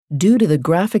Due to the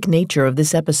graphic nature of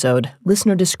this episode,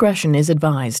 listener discretion is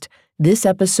advised. This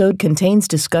episode contains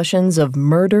discussions of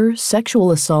murder,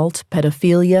 sexual assault,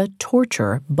 pedophilia,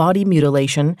 torture, body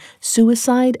mutilation,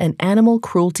 suicide, and animal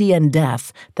cruelty and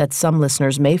death that some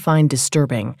listeners may find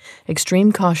disturbing.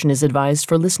 Extreme caution is advised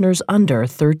for listeners under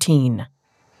 13.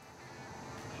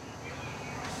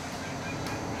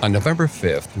 On November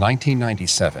 5th,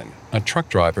 1997, a truck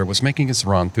driver was making his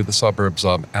run through the suburbs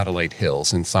of Adelaide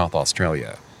Hills in South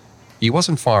Australia. He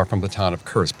wasn't far from the town of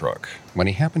Kersbrook when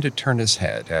he happened to turn his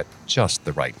head at just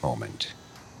the right moment.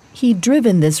 He'd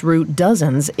driven this route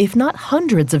dozens, if not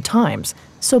hundreds of times,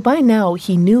 so by now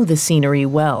he knew the scenery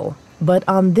well. But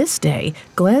on this day,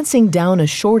 glancing down a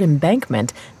short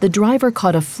embankment, the driver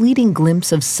caught a fleeting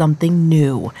glimpse of something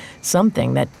new,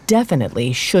 something that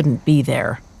definitely shouldn't be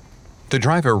there. The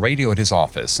driver radioed his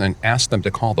office and asked them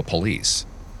to call the police.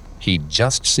 He'd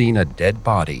just seen a dead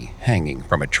body hanging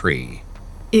from a tree.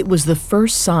 It was the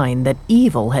first sign that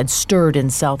evil had stirred in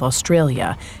South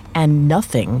Australia, and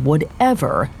nothing would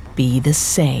ever be the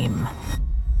same.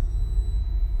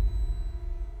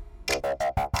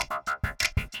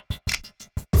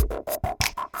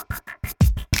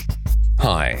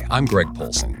 Hi, I'm Greg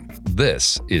Polson.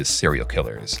 This is Serial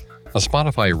Killers, a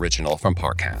Spotify original from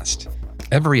Parcast.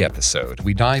 Every episode,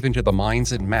 we dive into the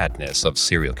minds and madness of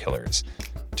serial killers.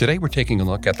 Today, we're taking a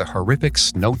look at the horrific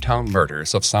Snowtown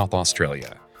Murders of South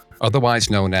Australia, otherwise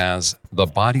known as the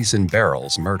Bodies in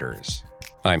Barrels Murders.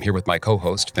 I'm here with my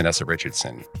co-host, Vanessa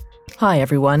Richardson. Hi,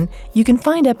 everyone. You can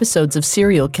find episodes of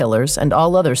Serial Killers and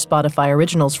all other Spotify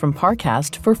originals from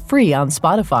Parcast for free on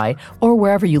Spotify or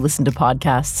wherever you listen to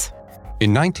podcasts.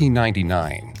 In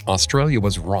 1999, Australia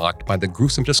was rocked by the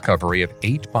gruesome discovery of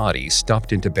 8 bodies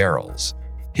stuffed into barrels,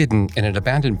 hidden in an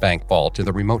abandoned bank vault in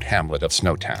the remote hamlet of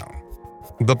Snowtown.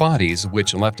 The bodies,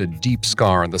 which left a deep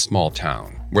scar in the small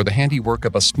town, were the handiwork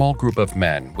of a small group of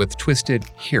men with twisted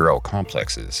hero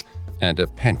complexes and a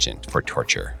penchant for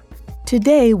torture.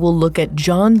 Today, we'll look at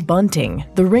John Bunting,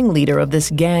 the ringleader of this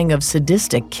gang of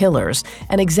sadistic killers,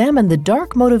 and examine the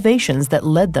dark motivations that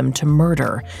led them to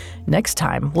murder. Next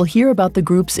time, we'll hear about the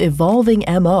group's evolving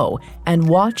MO and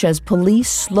watch as police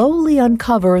slowly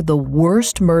uncover the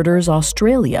worst murders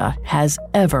Australia has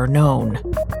ever known.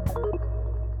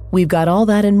 We've got all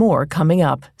that and more coming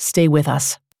up. Stay with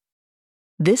us.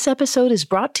 This episode is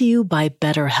brought to you by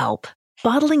BetterHelp.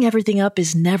 Bottling everything up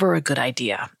is never a good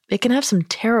idea. It can have some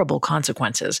terrible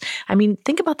consequences. I mean,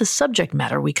 think about the subject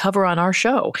matter we cover on our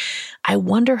show. I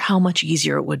wonder how much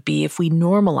easier it would be if we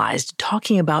normalized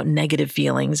talking about negative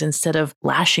feelings instead of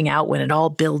lashing out when it all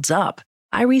builds up.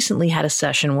 I recently had a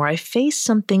session where I faced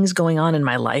some things going on in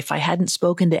my life I hadn't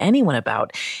spoken to anyone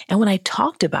about, and when I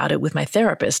talked about it with my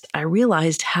therapist, I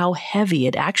realized how heavy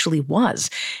it actually was,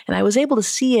 and I was able to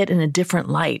see it in a different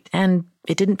light, and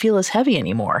it didn't feel as heavy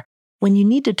anymore. When you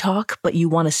need to talk, but you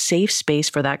want a safe space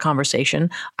for that conversation,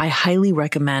 I highly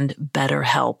recommend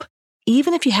BetterHelp.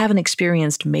 Even if you haven't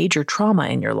experienced major trauma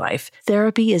in your life,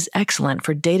 therapy is excellent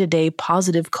for day-to-day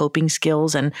positive coping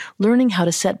skills and learning how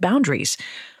to set boundaries.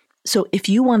 So if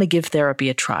you want to give therapy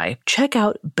a try, check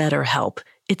out BetterHelp.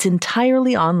 It's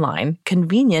entirely online,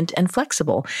 convenient, and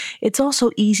flexible. It's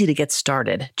also easy to get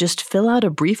started. Just fill out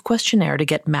a brief questionnaire to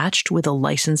get matched with a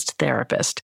licensed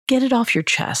therapist. Get it off your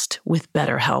chest with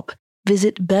BetterHelp.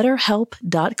 Visit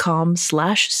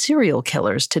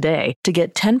betterhelp.com/serialkillers today to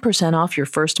get 10% off your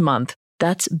first month.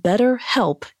 That's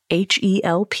BetterHelp,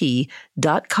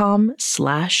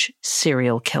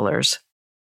 HELP.com/serialkillers.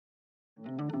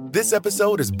 This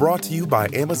episode is brought to you by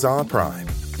Amazon Prime.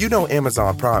 You know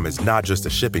Amazon Prime is not just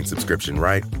a shipping subscription,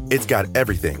 right? It's got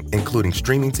everything, including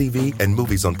streaming TV and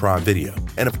movies on Prime Video.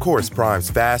 And of course,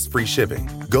 Prime's fast, free shipping.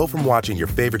 Go from watching your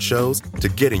favorite shows to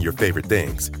getting your favorite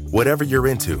things. Whatever you're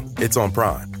into, it's on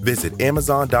Prime. Visit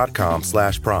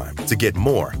Amazon.com/Prime to get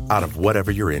more out of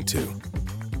whatever you're into.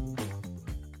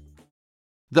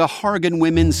 The Hargan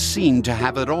women seemed to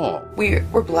have it all. We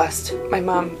were blessed. My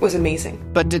mom was amazing.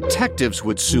 But detectives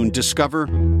would soon discover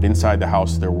inside the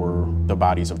house there were the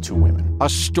bodies of 2 women. A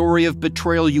story of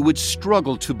betrayal you would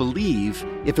struggle to believe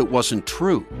if it wasn't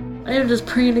true. I am just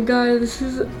praying to God, this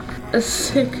is a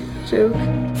sick joke.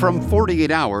 From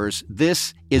 48 Hours,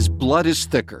 this is Blood is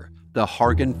Thicker, the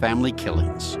Hargan Family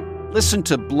Killings. Listen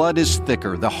to Blood is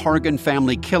Thicker, the Hargan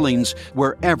Family Killings,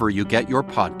 wherever you get your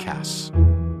podcasts.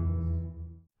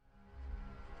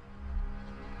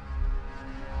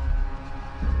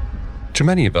 To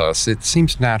many of us, it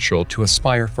seems natural to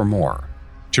aspire for more,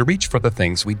 to reach for the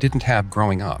things we didn't have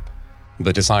growing up.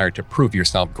 The desire to prove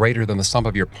yourself greater than the sum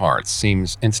of your parts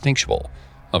seems instinctual,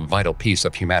 a vital piece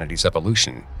of humanity's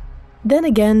evolution. Then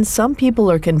again, some people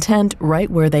are content right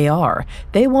where they are.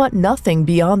 They want nothing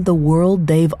beyond the world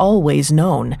they've always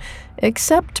known,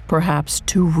 except perhaps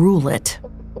to rule it.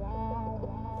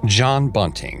 John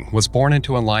Bunting was born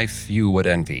into a life few would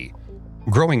envy.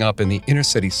 Growing up in the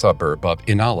inner-city suburb of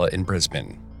Inala in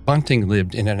Brisbane, Bunting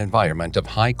lived in an environment of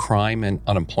high crime and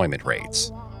unemployment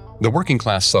rates. The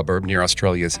working-class suburb near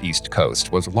Australia's east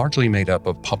coast was largely made up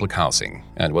of public housing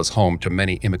and was home to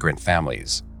many immigrant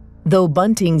families. Though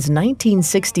Bunting's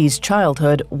 1960s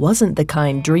childhood wasn't the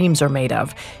kind dreams are made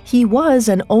of, he was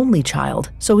an only child,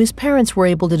 so his parents were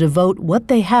able to devote what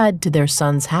they had to their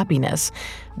son's happiness.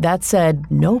 That said,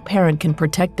 no parent can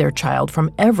protect their child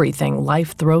from everything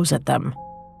life throws at them.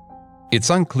 It's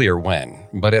unclear when,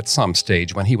 but at some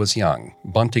stage when he was young,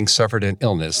 Bunting suffered an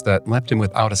illness that left him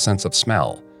without a sense of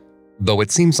smell. Though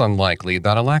it seems unlikely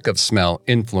that a lack of smell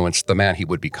influenced the man he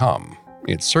would become,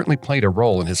 it certainly played a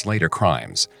role in his later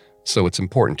crimes, so it's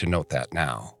important to note that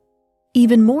now.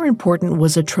 Even more important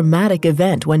was a traumatic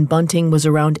event when Bunting was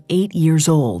around 8 years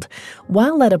old.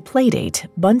 While at a playdate,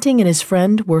 Bunting and his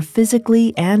friend were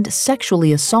physically and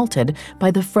sexually assaulted by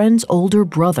the friend's older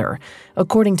brother.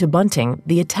 According to Bunting,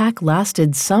 the attack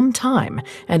lasted some time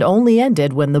and only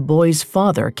ended when the boy's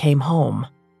father came home.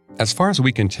 As far as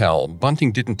we can tell,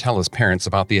 Bunting didn't tell his parents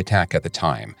about the attack at the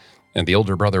time, and the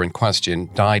older brother in question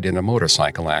died in a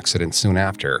motorcycle accident soon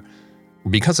after.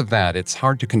 Because of that, it's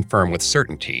hard to confirm with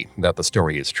certainty that the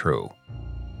story is true.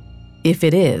 If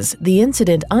it is, the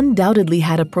incident undoubtedly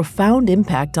had a profound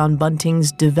impact on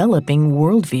Bunting's developing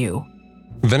worldview.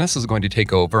 Vanessa is going to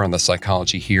take over on the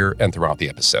psychology here and throughout the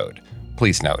episode.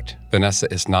 Please note,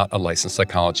 Vanessa is not a licensed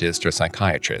psychologist or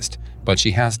psychiatrist, but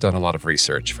she has done a lot of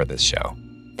research for this show.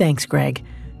 Thanks, Greg.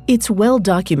 It's well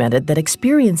documented that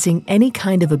experiencing any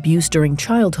kind of abuse during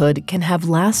childhood can have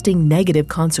lasting negative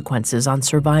consequences on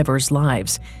survivors'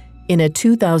 lives. In a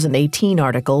 2018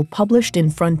 article published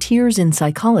in Frontiers in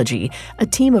Psychology, a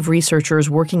team of researchers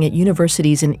working at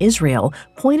universities in Israel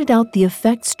pointed out the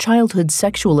effects childhood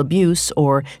sexual abuse,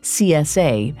 or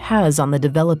CSA, has on the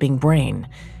developing brain.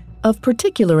 Of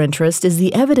particular interest is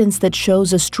the evidence that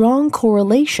shows a strong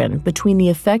correlation between the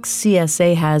effects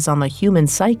CSA has on the human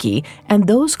psyche and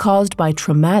those caused by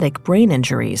traumatic brain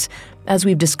injuries. As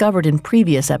we've discovered in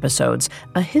previous episodes,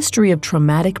 a history of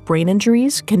traumatic brain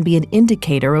injuries can be an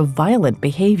indicator of violent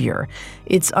behavior.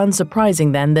 It's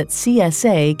unsurprising then that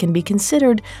CSA can be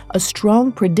considered a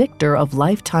strong predictor of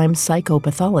lifetime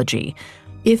psychopathology.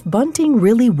 If Bunting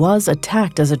really was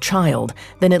attacked as a child,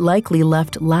 then it likely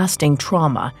left lasting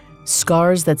trauma.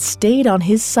 Scars that stayed on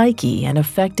his psyche and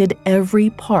affected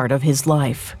every part of his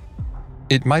life.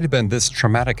 It might have been this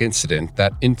traumatic incident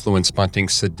that influenced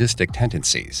Bunting's sadistic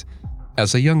tendencies.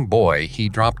 As a young boy, he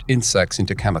dropped insects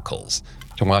into chemicals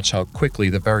to watch how quickly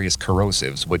the various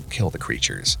corrosives would kill the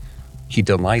creatures. He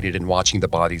delighted in watching the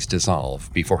bodies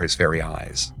dissolve before his very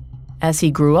eyes. As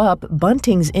he grew up,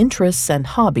 Bunting's interests and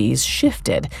hobbies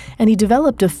shifted, and he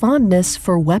developed a fondness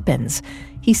for weapons.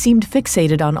 He seemed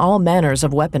fixated on all manners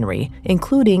of weaponry,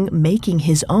 including making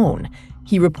his own.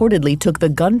 He reportedly took the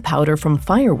gunpowder from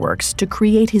fireworks to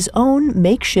create his own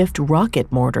makeshift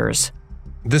rocket mortars.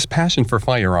 This passion for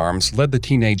firearms led the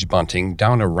teenage Bunting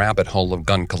down a rabbit hole of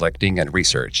gun collecting and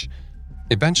research.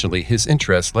 Eventually, his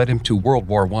interest led him to World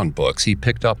War I books he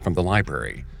picked up from the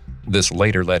library. This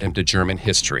later led him to German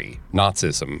history,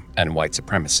 Nazism, and white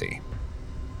supremacy.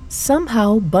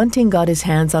 Somehow, Bunting got his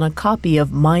hands on a copy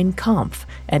of Mein Kampf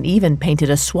and even painted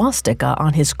a swastika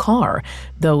on his car,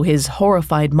 though his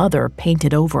horrified mother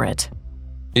painted over it.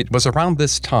 It was around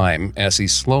this time, as he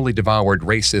slowly devoured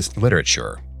racist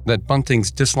literature, that Bunting's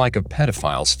dislike of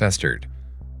pedophiles festered.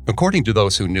 According to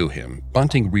those who knew him,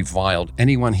 Bunting reviled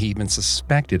anyone he even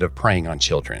suspected of preying on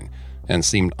children, and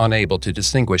seemed unable to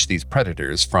distinguish these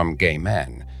predators from gay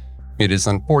men. It is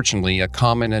unfortunately a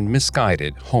common and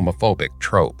misguided homophobic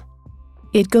trope.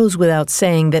 It goes without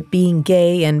saying that being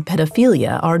gay and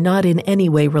pedophilia are not in any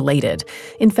way related.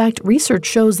 In fact, research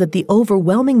shows that the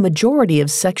overwhelming majority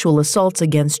of sexual assaults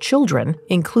against children,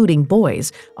 including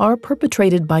boys, are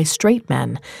perpetrated by straight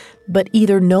men. But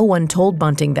either no one told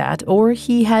Bunting that, or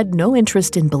he had no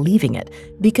interest in believing it,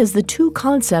 because the two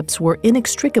concepts were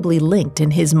inextricably linked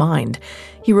in his mind.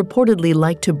 He reportedly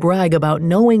liked to brag about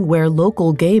knowing where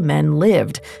local gay men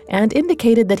lived, and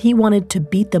indicated that he wanted to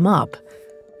beat them up.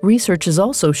 Research has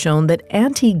also shown that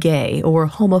anti-gay or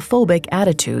homophobic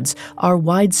attitudes are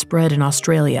widespread in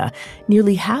Australia.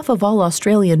 Nearly half of all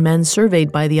Australian men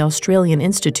surveyed by the Australian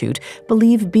Institute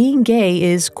believe being gay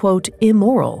is, quote,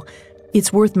 immoral.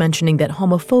 It's worth mentioning that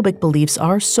homophobic beliefs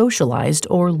are socialized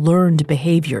or learned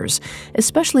behaviors,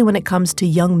 especially when it comes to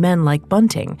young men like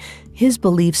Bunting. His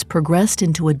beliefs progressed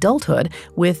into adulthood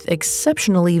with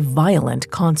exceptionally violent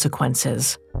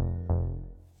consequences.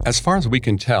 As far as we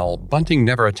can tell, Bunting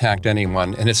never attacked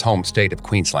anyone in his home state of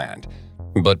Queensland.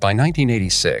 But by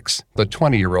 1986, the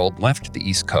 20-year-old left the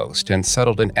East Coast and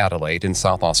settled in Adelaide in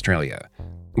South Australia.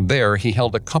 There, he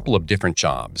held a couple of different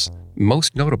jobs,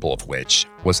 most notable of which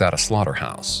was at a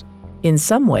slaughterhouse. In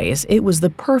some ways, it was the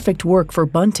perfect work for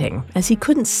Bunting, as he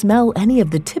couldn't smell any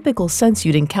of the typical scents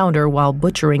you'd encounter while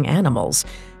butchering animals.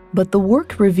 But the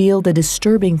work revealed a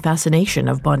disturbing fascination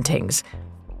of Bunting's.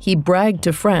 He bragged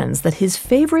to friends that his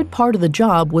favorite part of the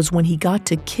job was when he got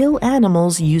to kill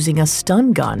animals using a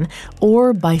stun gun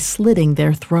or by slitting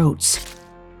their throats.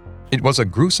 It was a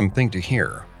gruesome thing to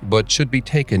hear, but should be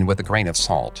taken with a grain of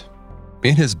salt.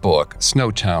 In his book,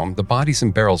 Snowtown, The Bodies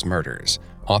and Barrels Murders,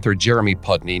 author Jeremy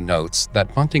Pudney notes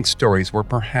that Bunting's stories were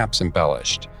perhaps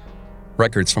embellished.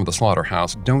 Records from the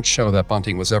slaughterhouse don't show that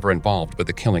Bunting was ever involved with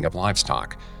the killing of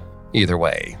livestock. Either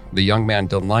way, the young man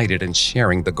delighted in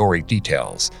sharing the gory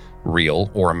details,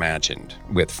 real or imagined,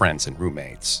 with friends and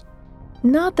roommates.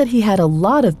 Not that he had a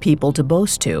lot of people to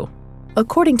boast to.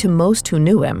 According to most who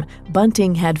knew him,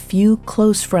 Bunting had few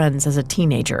close friends as a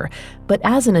teenager, but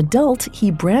as an adult,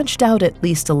 he branched out at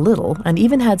least a little and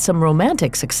even had some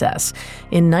romantic success.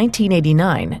 In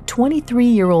 1989,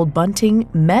 23-year-old Bunting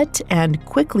met and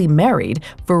quickly married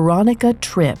Veronica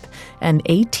Tripp, an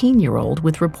 18-year-old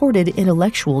with reported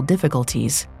intellectual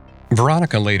difficulties.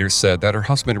 Veronica later said that her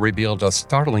husband revealed a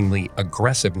startlingly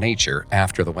aggressive nature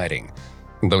after the wedding,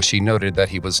 though she noted that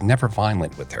he was never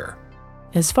violent with her.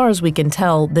 As far as we can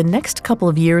tell, the next couple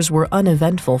of years were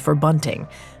uneventful for Bunting.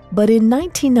 But in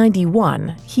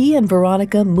 1991, he and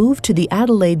Veronica moved to the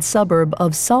Adelaide suburb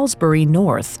of Salisbury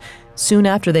North. Soon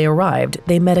after they arrived,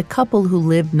 they met a couple who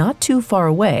lived not too far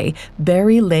away,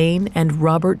 Barry Lane and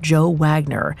Robert Joe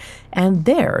Wagner, and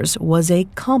theirs was a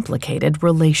complicated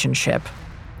relationship.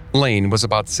 Lane was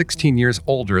about 16 years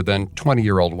older than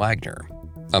 20-year-old Wagner.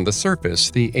 On the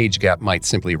surface, the age gap might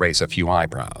simply raise a few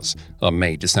eyebrows, a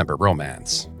May-December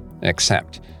romance.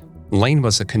 Except, Lane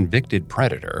was a convicted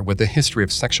predator with a history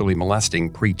of sexually molesting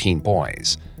preteen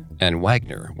boys, and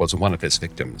Wagner was one of his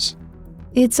victims.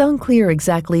 It's unclear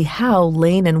exactly how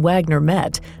Lane and Wagner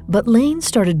met, but Lane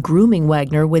started grooming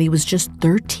Wagner when he was just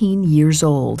 13 years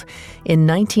old. In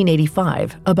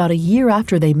 1985, about a year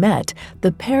after they met,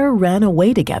 the pair ran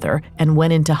away together and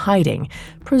went into hiding,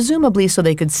 presumably so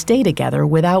they could stay together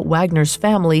without Wagner's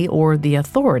family or the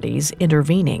authorities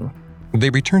intervening. They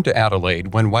returned to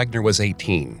Adelaide when Wagner was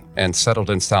 18 and settled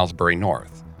in Salisbury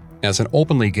North. As an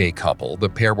openly gay couple, the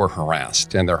pair were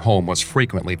harassed and their home was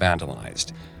frequently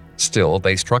vandalized. Still,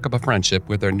 they struck up a friendship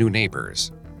with their new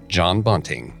neighbors, John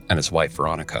Bunting and his wife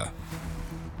Veronica.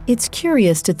 It's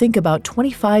curious to think about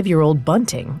 25-year-old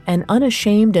Bunting, an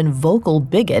unashamed and vocal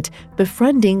bigot,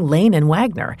 befriending Lane and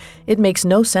Wagner. It makes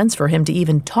no sense for him to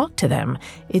even talk to them.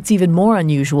 It's even more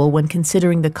unusual when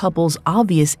considering the couple's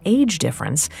obvious age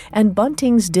difference and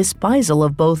Bunting's despisal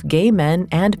of both gay men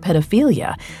and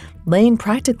pedophilia. Lane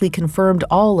practically confirmed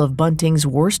all of Bunting's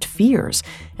worst fears,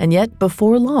 and yet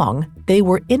before long, they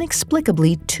were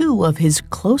inexplicably two of his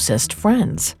closest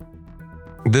friends.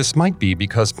 This might be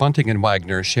because Bunting and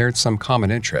Wagner shared some common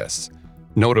interests,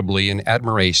 notably an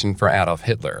admiration for Adolf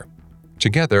Hitler.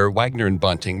 Together, Wagner and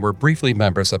Bunting were briefly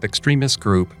members of extremist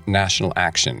group National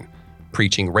Action,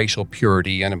 preaching racial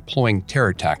purity and employing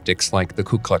terror tactics like the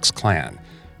Ku Klux Klan.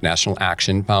 National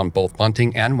Action found both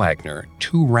Bunting and Wagner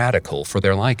too radical for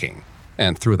their liking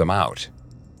and threw them out.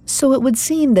 So it would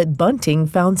seem that Bunting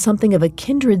found something of a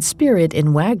kindred spirit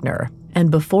in Wagner,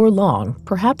 and before long,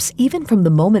 perhaps even from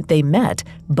the moment they met,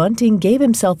 Bunting gave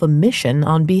himself a mission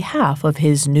on behalf of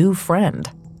his new friend.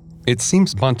 It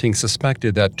seems Bunting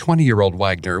suspected that 20-year-old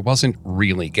Wagner wasn't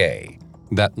really gay,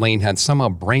 that Lane had somehow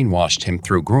brainwashed him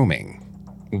through grooming.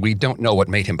 We don't know what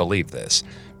made him believe this,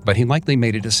 but he likely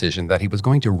made a decision that he was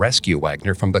going to rescue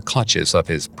Wagner from the clutches of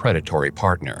his predatory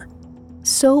partner.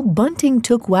 So Bunting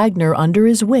took Wagner under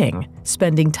his wing,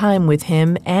 spending time with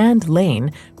him and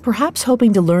Lane, perhaps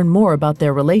hoping to learn more about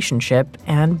their relationship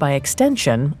and, by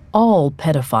extension, all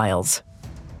pedophiles.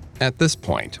 At this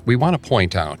point, we want to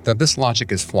point out that this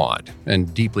logic is flawed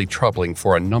and deeply troubling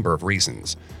for a number of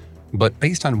reasons. But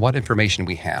based on what information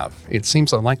we have, it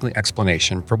seems a likely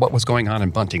explanation for what was going on in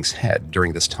Bunting's head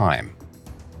during this time.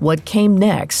 What came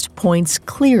next points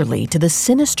clearly to the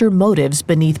sinister motives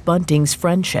beneath Bunting's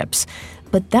friendships,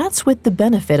 but that's with the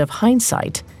benefit of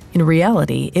hindsight. In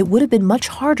reality, it would have been much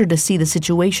harder to see the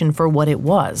situation for what it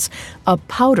was, a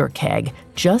powder keg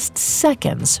just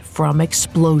seconds from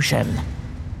explosion.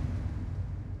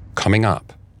 Coming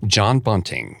up, John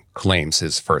Bunting claims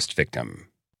his first victim.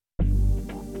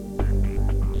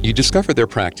 You discover their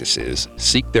practices,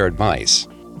 seek their advice,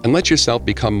 and let yourself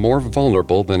become more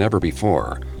vulnerable than ever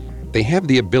before. They have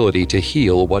the ability to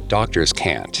heal what doctors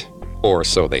can't, or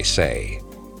so they say.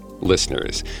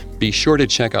 Listeners, be sure to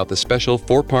check out the special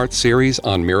 4-part series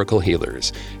on miracle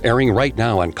healers, airing right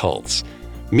now on Cults.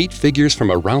 Meet figures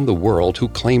from around the world who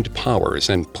claimed powers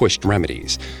and pushed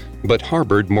remedies, but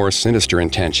harbored more sinister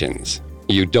intentions.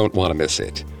 You don't want to miss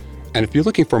it. And if you're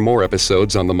looking for more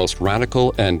episodes on the most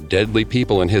radical and deadly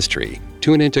people in history,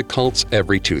 tune into Cults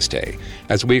every Tuesday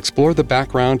as we explore the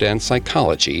background and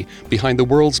psychology behind the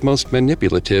world's most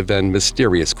manipulative and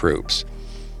mysterious groups.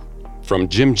 From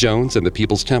Jim Jones and the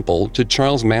People's Temple to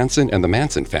Charles Manson and the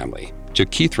Manson family, to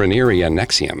Keith Raniere and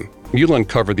NXIVM, you'll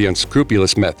uncover the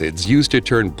unscrupulous methods used to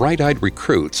turn bright-eyed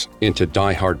recruits into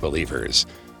die-hard believers.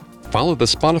 Follow the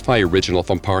Spotify original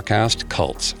from Parcast,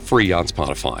 Cults, free on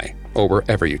Spotify, or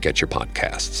wherever you get your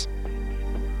podcasts.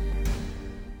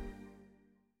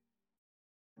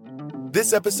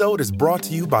 This episode is brought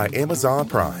to you by Amazon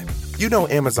Prime. You know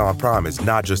Amazon Prime is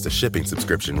not just a shipping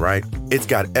subscription, right? It's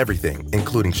got everything,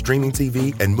 including streaming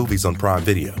TV and movies on Prime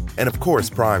Video. And of course,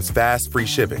 Prime's fast, free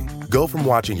shipping. Go from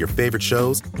watching your favorite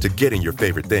shows to getting your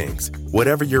favorite things.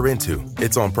 Whatever you're into,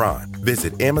 it's on Prime.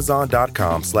 Visit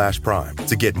Amazon.com/Prime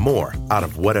to get more out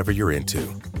of whatever you're into.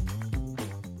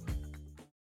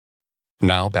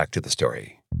 Now back to the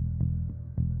story.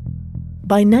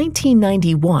 By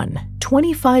 1991,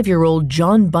 25-year-old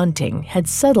John Bunting had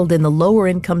settled in the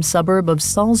lower-income suburb of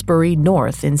Salisbury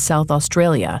North in South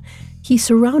Australia. He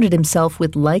surrounded himself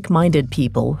with like-minded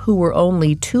people who were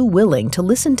only too willing to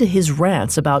listen to his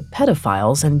rants about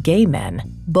pedophiles and gay men,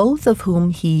 both of whom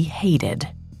he hated.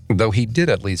 Though he did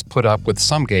at least put up with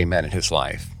some gay men in his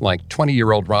life, like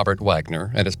 20-year-old Robert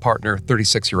Wagner and his partner,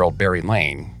 36-year-old Barry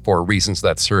Lane, for reasons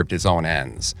that served his own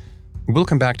ends. We'll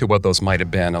come back to what those might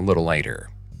have been a little later.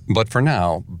 But for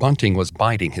now, Bunting was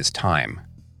biding his time.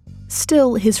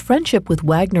 Still, his friendship with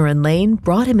Wagner and Lane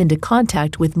brought him into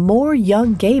contact with more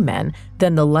young gay men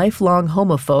than the lifelong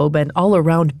homophobe and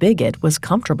all-around bigot was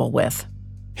comfortable with.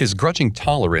 His grudging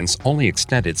tolerance only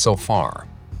extended so far.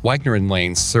 Wagner and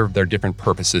Lane served their different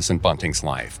purposes in Bunting's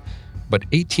life, but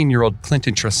 18-year-old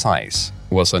Clinton Tresize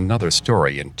was another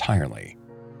story entirely.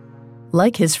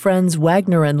 Like his friends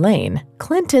Wagner and Lane,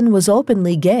 Clinton was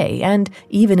openly gay and,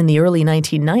 even in the early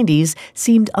 1990s,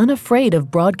 seemed unafraid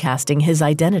of broadcasting his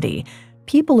identity.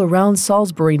 People around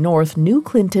Salisbury North knew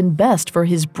Clinton best for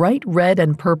his bright red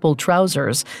and purple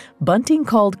trousers. Bunting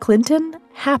called Clinton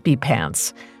Happy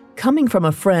Pants. Coming from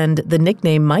a friend, the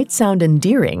nickname might sound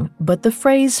endearing, but the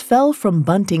phrase fell from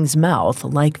Bunting's mouth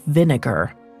like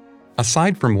vinegar.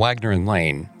 Aside from Wagner and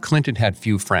Lane, Clinton had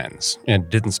few friends and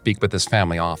didn't speak with his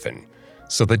family often.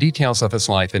 So the details of his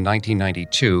life in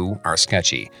 1992 are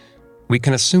sketchy. We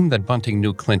can assume that Bunting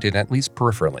knew Clinton at least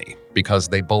peripherally because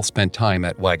they both spent time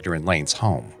at Wagner and Lane's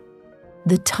home.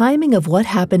 The timing of what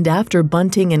happened after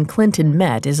Bunting and Clinton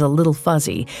met is a little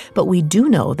fuzzy, but we do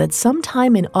know that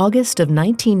sometime in August of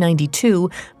 1992,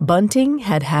 Bunting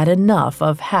had had enough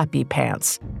of Happy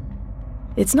Pants.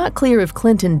 It's not clear if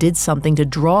Clinton did something to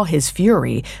draw his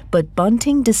fury, but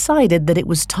Bunting decided that it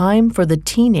was time for the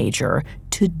teenager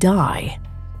to die.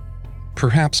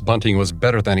 Perhaps Bunting was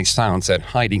better than he sounds at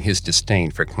hiding his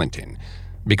disdain for Clinton,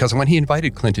 because when he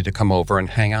invited Clinton to come over and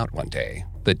hang out one day,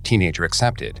 the teenager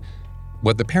accepted.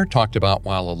 What the pair talked about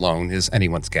while alone is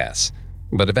anyone's guess,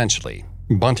 but eventually,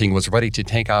 Bunting was ready to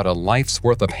take out a life's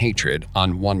worth of hatred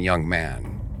on one young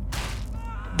man.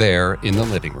 There, in the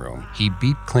living room, he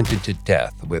beat Clinton to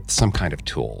death with some kind of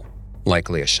tool,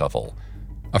 likely a shovel.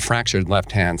 A fractured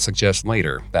left hand suggests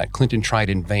later that Clinton tried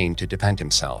in vain to defend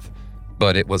himself,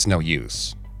 but it was no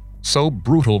use. So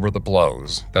brutal were the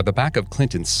blows that the back of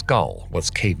Clinton's skull was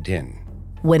caved in.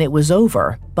 When it was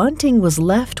over, Bunting was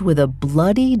left with a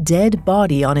bloody, dead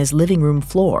body on his living room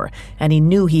floor, and he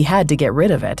knew he had to get rid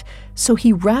of it. So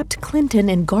he wrapped Clinton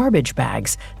in garbage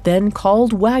bags, then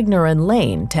called Wagner and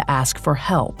Lane to ask for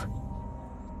help.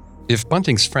 If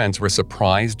Bunting's friends were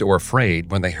surprised or afraid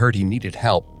when they heard he needed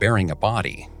help burying a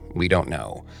body, we don't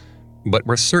know. But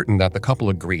we're certain that the couple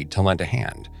agreed to lend a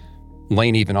hand.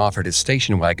 Lane even offered his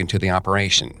station wagon to the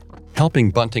operation,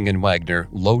 helping Bunting and Wagner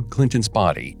load Clinton's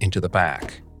body into the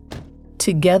back.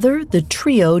 Together, the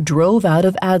trio drove out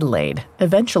of Adelaide,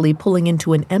 eventually pulling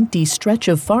into an empty stretch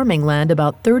of farming land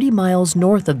about 30 miles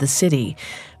north of the city.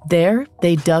 There,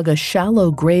 they dug a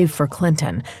shallow grave for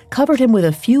Clinton, covered him with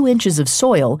a few inches of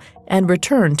soil, and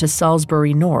returned to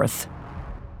Salisbury North.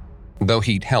 Though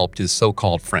he'd helped his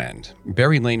so-called friend,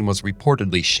 Barry Lane was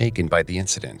reportedly shaken by the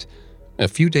incident. A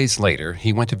few days later,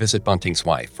 he went to visit Bunting's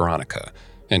wife, Veronica,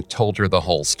 and told her the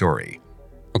whole story.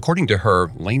 According to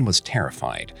her, Lane was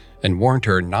terrified and warned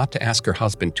her not to ask her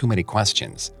husband too many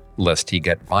questions, lest he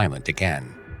get violent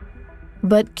again.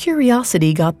 But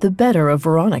curiosity got the better of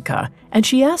Veronica, and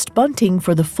she asked Bunting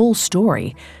for the full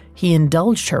story. He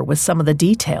indulged her with some of the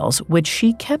details, which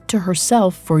she kept to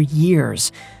herself for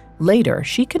years. Later,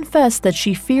 she confessed that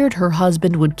she feared her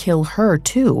husband would kill her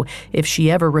too if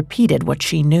she ever repeated what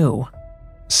she knew.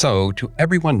 So, to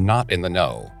everyone not in the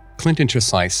know, Clinton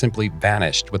Tresice simply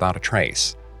vanished without a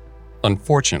trace.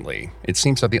 Unfortunately, it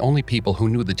seems that the only people who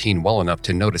knew the teen well enough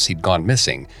to notice he'd gone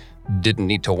missing didn't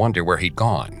need to wonder where he'd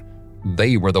gone.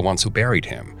 They were the ones who buried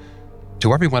him.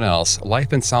 To everyone else,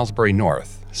 life in Salisbury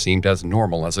North seemed as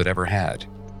normal as it ever had.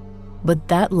 But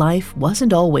that life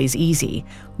wasn't always easy.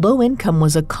 Low income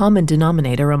was a common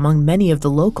denominator among many of the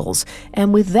locals,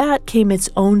 and with that came its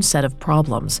own set of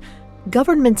problems.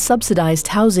 Government-subsidized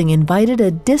housing invited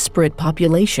a disparate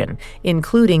population,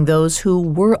 including those who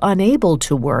were unable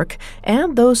to work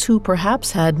and those who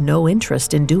perhaps had no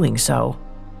interest in doing so.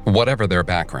 Whatever their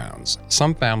backgrounds,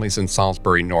 some families in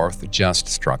Salisbury North just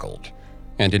struggled.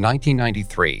 And in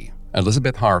 1993,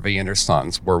 Elizabeth Harvey and her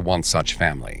sons were one such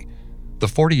family. The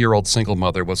 40-year-old single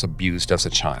mother was abused as a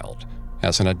child.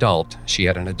 As an adult, she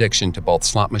had an addiction to both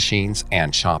slot machines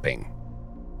and shopping.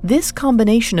 This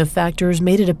combination of factors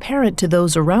made it apparent to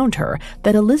those around her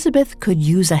that Elizabeth could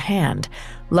use a hand.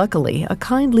 Luckily, a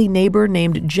kindly neighbor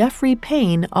named Jeffrey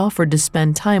Payne offered to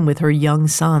spend time with her young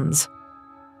sons.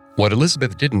 What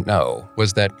Elizabeth didn't know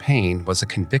was that Payne was a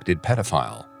convicted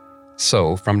pedophile.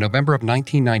 So, from November of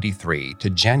 1993 to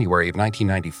January of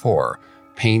 1994,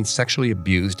 Payne sexually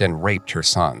abused and raped her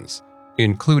sons,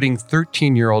 including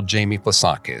 13-year-old Jamie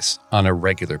Plasakis, on a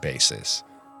regular basis.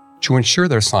 To ensure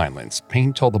their silence,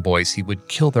 Payne told the boys he would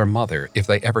kill their mother if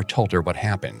they ever told her what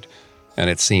happened, and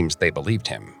it seems they believed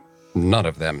him. None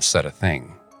of them said a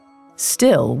thing.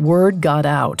 Still, word got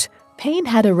out. Payne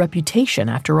had a reputation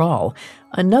after all.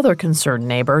 Another concerned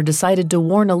neighbor decided to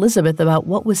warn Elizabeth about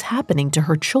what was happening to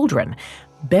her children.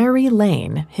 Barry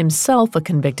Lane, himself a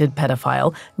convicted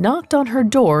pedophile, knocked on her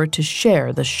door to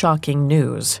share the shocking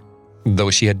news.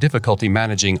 Though she had difficulty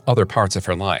managing other parts of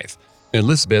her life,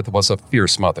 Elizabeth was a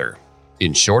fierce mother.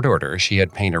 In short order, she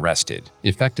had Payne arrested,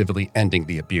 effectively ending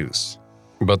the abuse.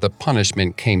 But the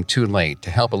punishment came too late to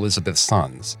help Elizabeth's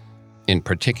sons. In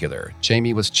particular,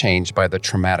 Jamie was changed by the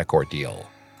traumatic ordeal.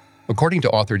 According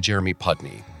to author Jeremy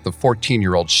Pudney, the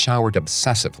 14-year-old showered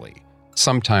obsessively,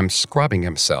 sometimes scrubbing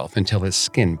himself until his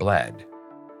skin bled.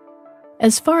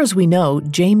 As far as we know,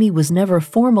 Jamie was never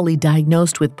formally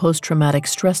diagnosed with post-traumatic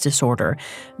stress disorder.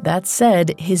 That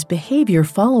said, his behavior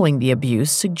following the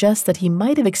abuse suggests that he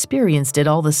might have experienced it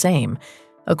all the same.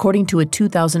 According to a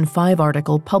 2005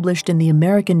 article published in the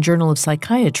American Journal of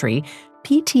Psychiatry,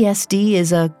 PTSD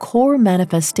is a core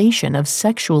manifestation of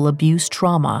sexual abuse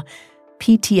trauma.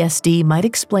 PTSD might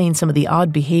explain some of the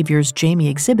odd behaviors Jamie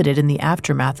exhibited in the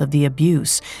aftermath of the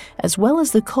abuse, as well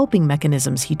as the coping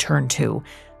mechanisms he turned to.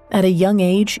 At a young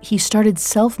age, he started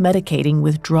self-medicating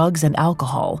with drugs and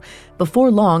alcohol. Before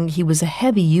long, he was a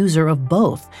heavy user of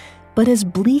both. But as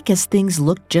bleak as things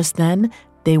looked just then,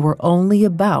 they were only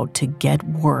about to get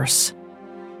worse.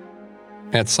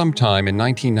 At some time in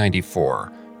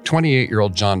 1994,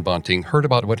 28-year-old John Bunting heard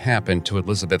about what happened to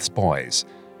Elizabeth's boys.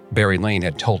 Barry Lane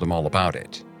had told him all about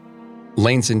it.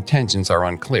 Lane's intentions are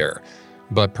unclear,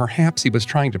 but perhaps he was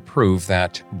trying to prove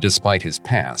that, despite his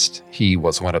past, he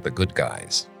was one of the good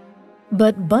guys.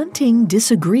 But Bunting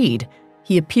disagreed.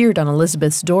 He appeared on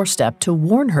Elizabeth's doorstep to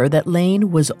warn her that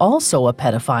Lane was also a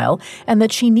pedophile and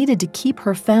that she needed to keep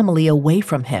her family away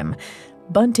from him.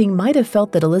 Bunting might have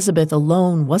felt that Elizabeth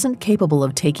alone wasn't capable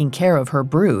of taking care of her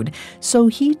brood, so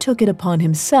he took it upon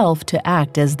himself to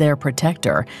act as their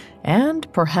protector,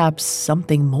 and perhaps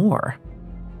something more.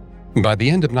 By the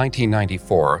end of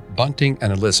 1994, Bunting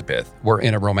and Elizabeth were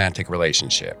in a romantic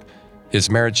relationship. His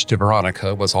marriage to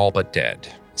Veronica was all but dead,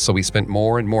 so he spent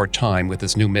more and more time with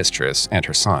his new mistress and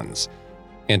her sons.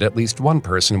 And at least one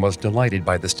person was delighted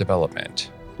by this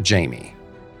development, Jamie.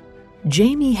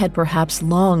 Jamie had perhaps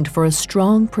longed for a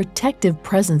strong, protective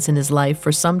presence in his life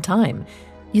for some time.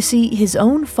 You see, his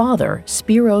own father,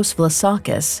 Spiros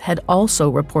Vlasakis, had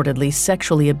also reportedly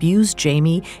sexually abused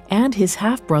Jamie and his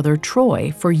half-brother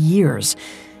Troy for years.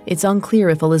 It's unclear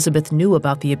if Elizabeth knew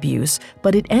about the abuse,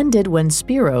 but it ended when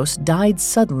Spiros died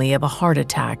suddenly of a heart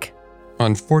attack.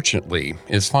 Unfortunately,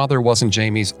 his father wasn't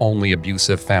Jamie's only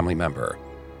abusive family member.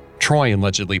 Troy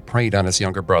allegedly preyed on his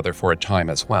younger brother for a time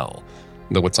as well,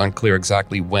 though it's unclear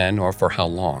exactly when or for how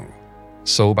long.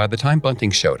 So by the time Bunting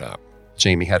showed up,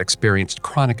 Jamie had experienced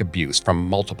chronic abuse from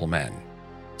multiple men.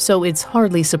 So it's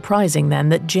hardly surprising then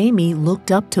that Jamie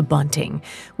looked up to Bunting.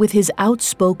 With his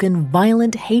outspoken,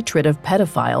 violent hatred of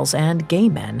pedophiles and gay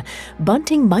men,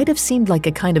 Bunting might have seemed like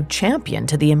a kind of champion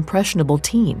to the impressionable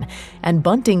teen, and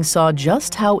Bunting saw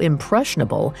just how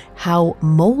impressionable, how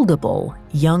moldable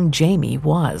young Jamie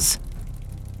was.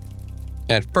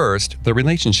 At first, the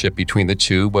relationship between the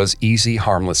two was easy,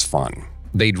 harmless fun.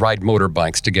 They'd ride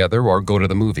motorbikes together or go to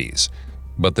the movies.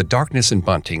 But the darkness in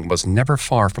Bunting was never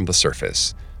far from the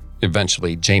surface.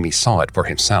 Eventually, Jamie saw it for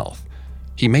himself.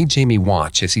 He made Jamie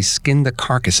watch as he skinned the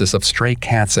carcasses of stray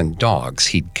cats and dogs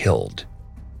he'd killed.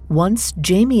 Once,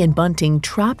 Jamie and Bunting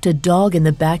trapped a dog in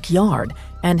the backyard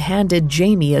and handed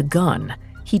Jamie a gun.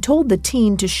 He told the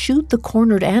teen to shoot the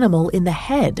cornered animal in the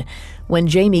head. When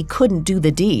Jamie couldn't do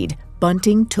the deed,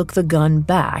 Bunting took the gun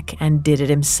back and did it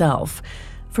himself.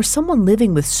 For someone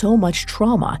living with so much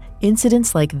trauma,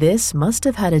 incidents like this must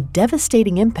have had a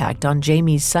devastating impact on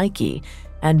Jamie's psyche,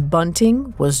 and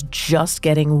Bunting was just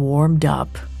getting warmed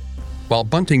up. While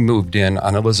Bunting moved in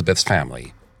on Elizabeth's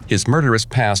family, his murderous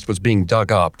past was being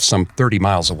dug up some 30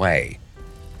 miles away.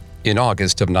 In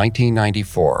August of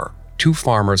 1994, two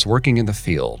farmers working in the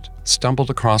field stumbled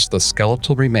across the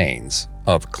skeletal remains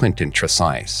of Clinton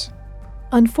Tresice.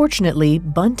 Unfortunately,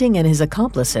 Bunting and his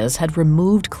accomplices had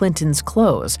removed Clinton's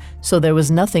clothes, so there was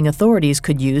nothing authorities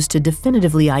could use to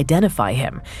definitively identify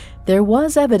him. There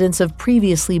was evidence of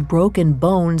previously broken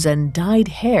bones and dyed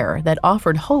hair that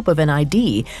offered hope of an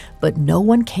ID, but no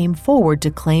one came forward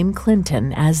to claim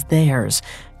Clinton as theirs.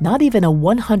 Not even a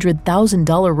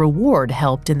 $100,000 reward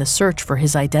helped in the search for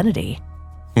his identity.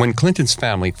 When Clinton's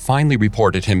family finally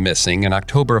reported him missing in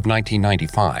October of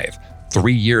 1995,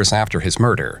 3 years after his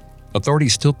murder,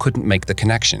 authorities still couldn't make the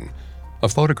connection. A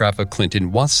photograph of Clinton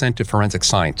was sent to forensic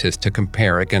scientists to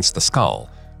compare against the skull,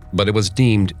 but it was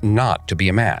deemed not to be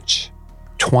a match.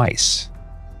 Twice.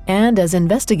 And as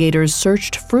investigators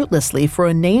searched fruitlessly for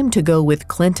a name to go with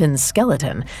Clinton's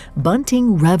skeleton,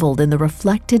 Bunting reveled in the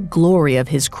reflected glory of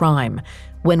his crime.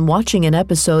 When watching an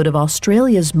episode of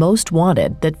Australia's Most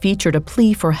Wanted that featured a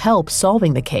plea for help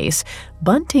solving the case,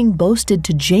 Bunting boasted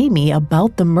to Jamie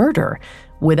about the murder.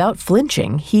 Without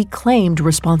flinching, he claimed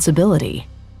responsibility.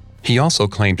 He also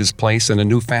claimed his place in a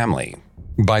new family.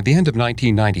 By the end of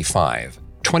 1995,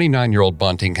 29-year-old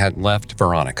Bunting had left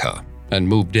Veronica and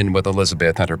moved in with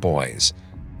Elizabeth and her boys.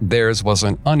 Theirs was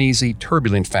an uneasy,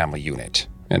 turbulent family unit,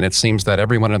 and it seems that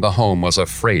everyone in the home was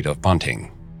afraid of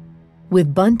Bunting.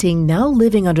 With Bunting now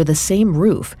living under the same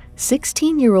roof,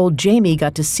 16-year-old Jamie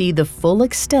got to see the full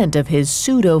extent of his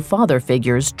pseudo-father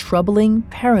figure's troubling,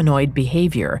 paranoid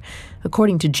behavior.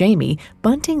 According to Jamie,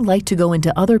 Bunting liked to go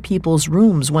into other people's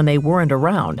rooms when they weren't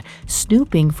around,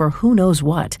 snooping for who knows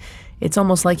what. It's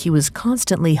almost like he was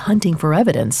constantly hunting for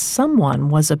evidence someone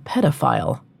was a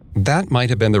pedophile. That might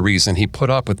have been the reason he put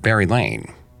up with Barry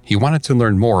Lane. He wanted to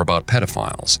learn more about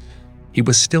pedophiles. He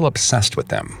was still obsessed with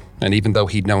them, and even though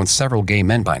he'd known several gay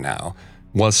men by now,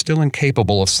 was still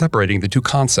incapable of separating the two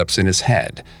concepts in his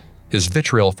head. His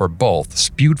vitriol for both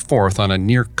spewed forth on a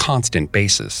near constant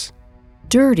basis.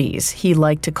 Dirties, he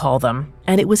liked to call them,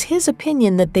 and it was his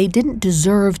opinion that they didn't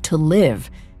deserve to live.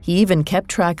 He even kept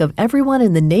track of everyone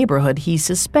in the neighborhood he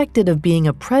suspected of being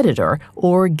a predator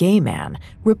or gay man,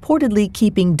 reportedly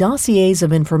keeping dossiers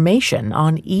of information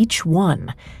on each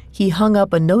one. He hung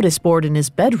up a notice board in his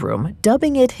bedroom,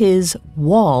 dubbing it his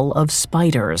wall of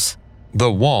spiders.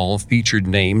 The wall featured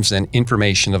names and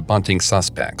information of Bunting's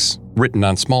suspects, written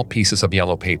on small pieces of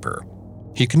yellow paper.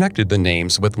 He connected the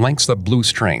names with lengths of blue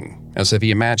string, as if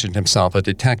he imagined himself a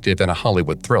detective in a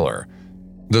Hollywood thriller.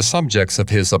 The subjects of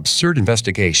his absurd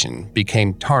investigation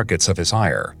became targets of his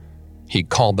ire. He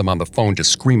called them on the phone to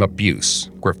scream abuse,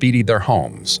 graffitied their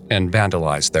homes, and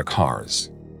vandalized their cars.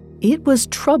 It was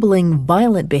troubling,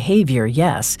 violent behavior,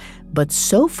 yes, but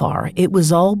so far it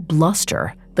was all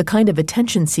bluster, the kind of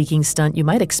attention-seeking stunt you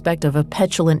might expect of a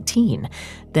petulant teen.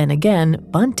 Then again,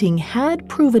 Bunting had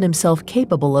proven himself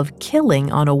capable of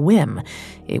killing on a whim.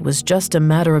 It was just a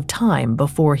matter of time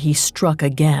before he struck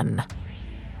again.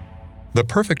 The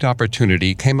perfect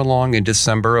opportunity came along in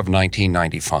December of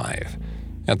 1995.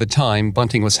 At the time,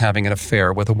 Bunting was having an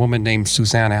affair with a woman named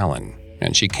Suzanne Allen,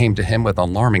 and she came to him with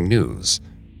alarming news.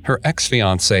 Her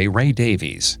ex-fiancé, Ray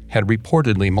Davies, had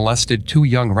reportedly molested two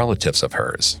young relatives of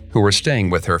hers who were staying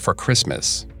with her for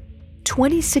Christmas.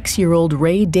 26-year-old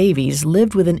Ray Davies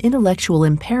lived with an intellectual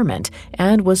impairment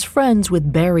and was friends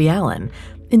with Barry Allen.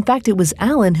 In fact, it was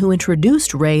Alan who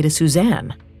introduced Ray to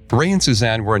Suzanne. Ray and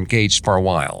Suzanne were engaged for a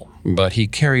while, but he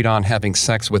carried on having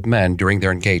sex with men during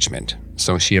their engagement,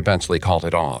 so she eventually called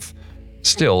it off.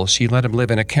 Still, she let him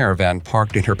live in a caravan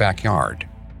parked in her backyard.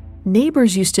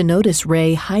 Neighbors used to notice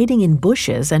Ray hiding in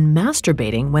bushes and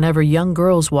masturbating whenever young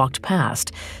girls walked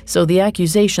past, so the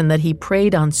accusation that he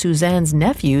preyed on Suzanne's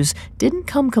nephews didn't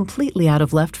come completely out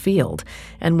of left field.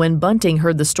 And when Bunting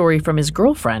heard the story from his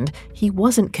girlfriend, he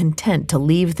wasn't content to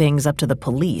leave things up to the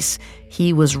police.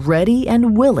 He was ready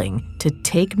and willing to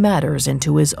take matters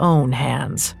into his own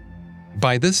hands.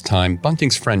 By this time,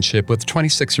 Bunting's friendship with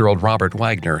 26-year-old Robert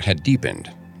Wagner had deepened,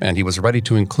 and he was ready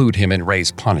to include him in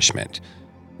Ray's punishment.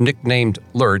 Nicknamed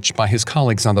Lurch by his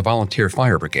colleagues on the volunteer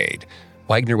fire brigade,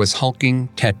 Wagner was hulking,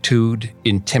 tattooed,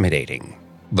 intimidating.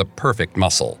 The perfect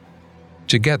muscle.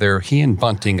 Together, he and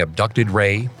Bunting abducted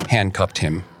Ray, handcuffed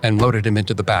him, and loaded him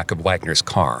into the back of Wagner's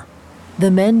car.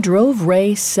 The men drove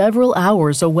Ray several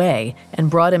hours away and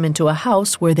brought him into a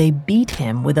house where they beat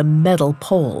him with a metal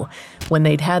pole. When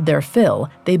they'd had their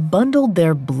fill, they bundled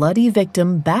their bloody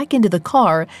victim back into the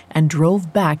car and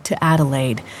drove back to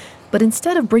Adelaide. But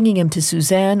instead of bringing him to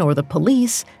Suzanne or the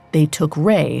police, they took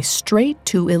Ray straight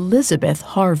to Elizabeth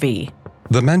Harvey.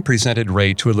 The men presented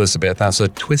Ray to Elizabeth as a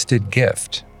twisted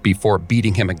gift before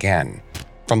beating him again.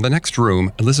 From the next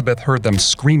room, Elizabeth heard them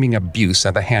screaming abuse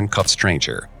at the handcuffed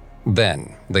stranger.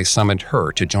 Then they summoned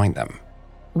her to join them.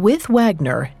 With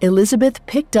Wagner, Elizabeth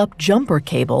picked up jumper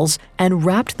cables and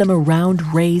wrapped them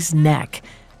around Ray's neck.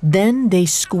 Then they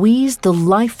squeezed the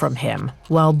life from him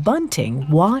while Bunting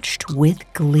watched with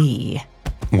glee.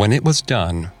 When it was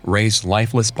done, Ray's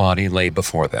lifeless body lay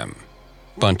before them.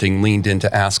 Bunting leaned in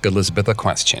to ask Elizabeth a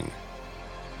question.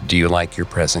 Do you like your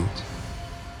present?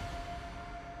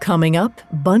 Coming up,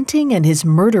 Bunting and his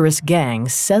murderous gang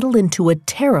settle into a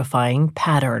terrifying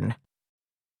pattern.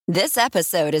 This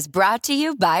episode is brought to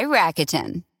you by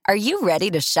Rakuten. Are you ready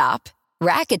to shop?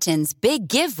 Rakuten's Big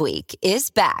Give Week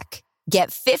is back. Get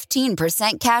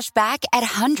 15% cash back at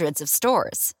hundreds of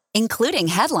stores, including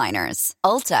Headliners,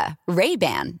 Ulta,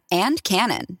 Ray-Ban, and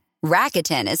Canon.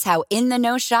 Rakuten is how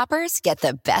in-the-know shoppers get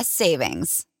the best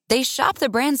savings. They shop the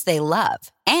brands they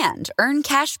love and earn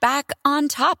cash back on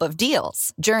top of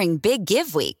deals during Big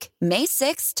Give Week, May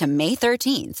 6th to May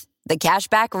 13th. The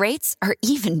cashback rates are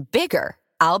even bigger.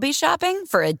 I'll be shopping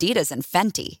for Adidas and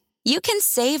Fenty. You can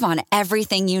save on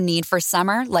everything you need for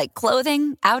summer, like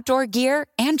clothing, outdoor gear,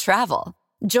 and travel.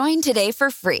 Join today for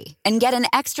free and get an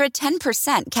extra 10%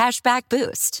 cashback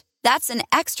boost. That's an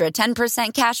extra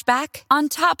 10% cashback on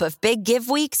top of Big Give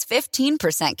Week's 15%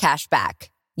 cashback.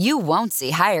 You won't see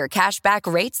higher cashback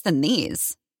rates than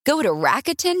these. Go to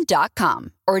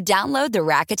Rakuten.com or download the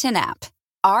Rakuten app.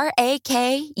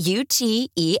 Rakuten.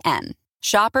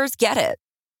 Shoppers get it.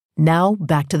 Now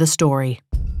back to the story.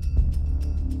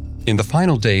 In the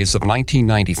final days of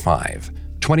 1995,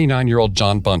 29-year-old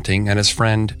John Bunting and his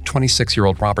friend,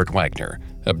 26-year-old Robert Wagner,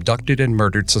 abducted and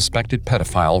murdered suspected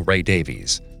pedophile Ray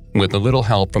Davies, with a little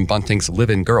help from Bunting's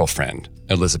live-in girlfriend,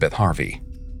 Elizabeth Harvey.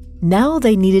 Now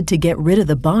they needed to get rid of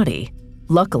the body.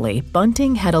 Luckily,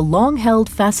 Bunting had a long-held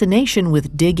fascination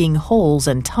with digging holes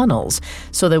and tunnels,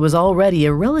 so there was already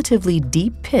a relatively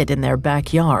deep pit in their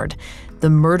backyard. The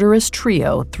murderous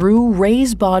trio threw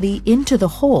Ray's body into the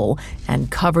hole and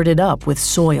covered it up with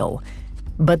soil.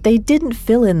 But they didn't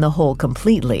fill in the hole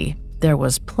completely. There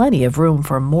was plenty of room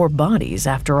for more bodies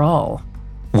after all.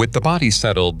 With the bodies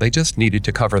settled, they just needed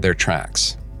to cover their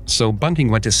tracks. So Bunting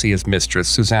went to see his mistress,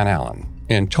 Suzanne Allen,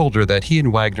 and told her that he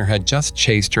and Wagner had just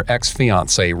chased her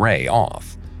ex-fiancé, Ray,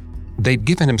 off. They'd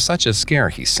given him such a scare,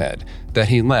 he said, that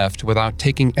he left without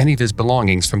taking any of his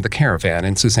belongings from the caravan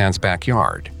in Suzanne's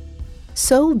backyard.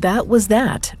 So that was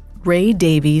that. Ray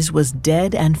Davies was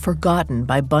dead and forgotten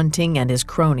by Bunting and his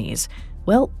cronies.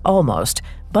 Well, almost.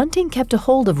 Bunting kept a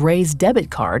hold of Ray's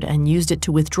debit card and used it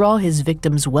to withdraw his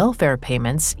victims' welfare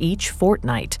payments each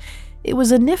fortnight. It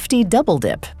was a nifty double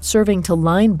dip, serving to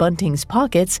line Bunting's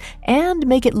pockets and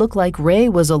make it look like Ray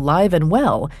was alive and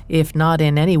well, if not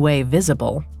in any way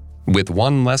visible. With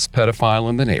one less pedophile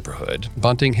in the neighborhood,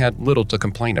 Bunting had little to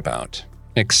complain about,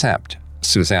 except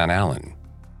Suzanne Allen.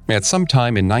 At some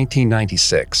time in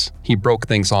 1996, he broke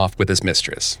things off with his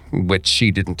mistress, which she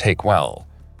didn't take well.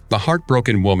 The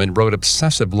heartbroken woman wrote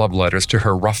obsessive love letters to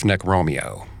her roughneck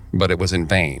Romeo, but it was in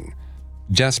vain.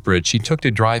 Desperate, she took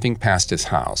to driving past his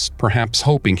house, perhaps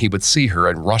hoping he would see her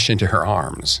and rush into her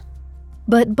arms.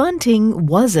 But Bunting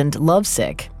wasn't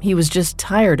lovesick. He was just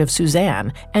tired of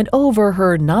Suzanne and over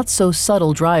her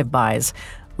not-so-subtle drive-bys.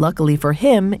 Luckily for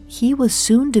him, he was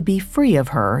soon to be free of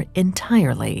her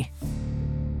entirely.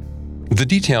 The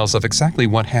details of exactly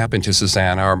what happened to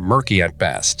Suzanne are murky at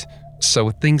best, so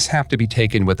things have to be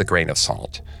taken with a grain of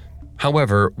salt.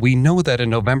 However, we know that in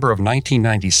November of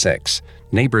 1996,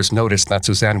 neighbors noticed that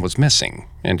Suzanne was missing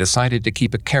and decided to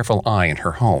keep a careful eye on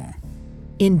her home.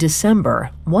 In December,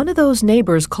 one of those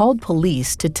neighbors called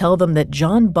police to tell them that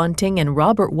John Bunting and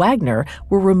Robert Wagner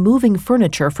were removing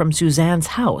furniture from Suzanne's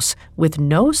house, with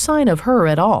no sign of her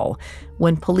at all.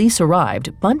 When police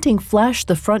arrived, Bunting flashed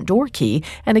the front door key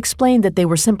and explained that they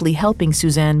were simply helping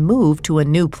Suzanne move to a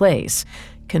new place.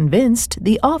 Convinced,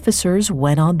 the officers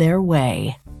went on their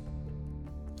way.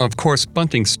 Of course,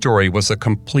 Bunting's story was a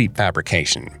complete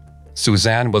fabrication.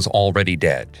 Suzanne was already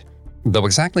dead, though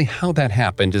exactly how that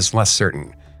happened is less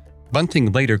certain.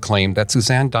 Bunting later claimed that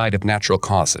Suzanne died of natural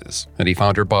causes, and he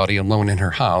found her body alone in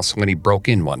her house when he broke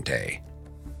in one day.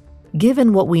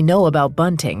 Given what we know about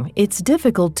Bunting, it's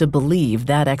difficult to believe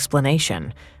that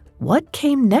explanation. What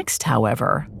came next,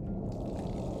 however?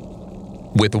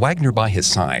 With Wagner by his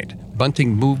side,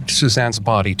 Bunting moved Suzanne's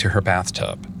body to her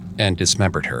bathtub and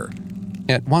dismembered her.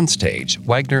 At one stage,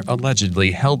 Wagner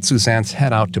allegedly held Suzanne's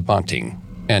head out to Bunting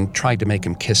and tried to make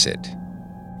him kiss it.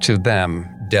 To them,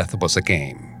 death was a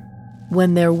game.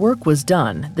 When their work was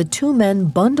done, the two men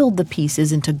bundled the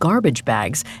pieces into garbage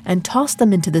bags and tossed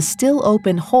them into the still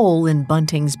open hole in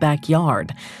Bunting's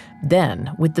backyard.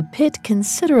 Then, with the pit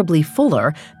considerably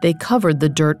fuller, they covered the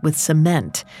dirt with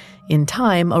cement. In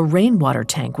time, a rainwater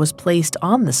tank was placed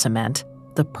on the cement,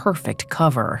 the perfect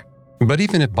cover. But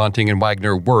even if Bunting and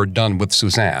Wagner were done with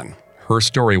Suzanne, her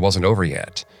story wasn't over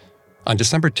yet. On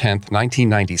December 10,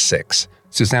 1996,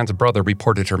 Suzanne's brother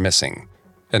reported her missing.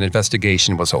 An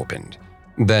investigation was opened.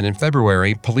 Then in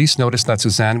February, police noticed that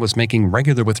Suzanne was making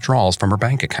regular withdrawals from her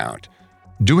bank account.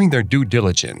 Doing their due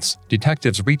diligence,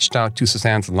 detectives reached out to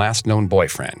Suzanne's last known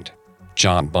boyfriend,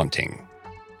 John Bunting.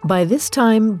 By this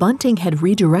time, Bunting had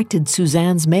redirected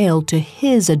Suzanne's mail to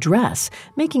his address,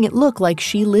 making it look like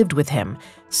she lived with him.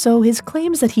 So his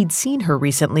claims that he'd seen her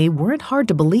recently weren't hard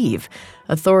to believe.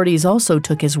 Authorities also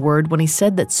took his word when he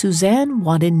said that Suzanne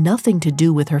wanted nothing to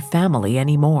do with her family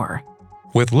anymore.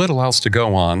 With little else to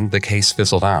go on, the case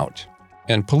fizzled out,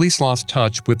 and police lost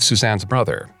touch with Suzanne's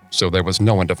brother, so there was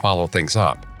no one to follow things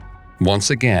up. Once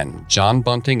again, John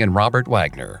Bunting and Robert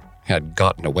Wagner had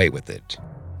gotten away with it.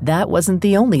 That wasn't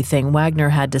the only thing Wagner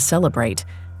had to celebrate.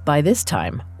 By this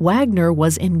time, Wagner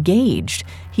was engaged.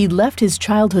 He'd left his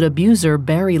childhood abuser,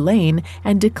 Barry Lane,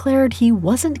 and declared he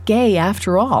wasn't gay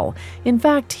after all. In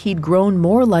fact, he'd grown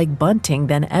more like Bunting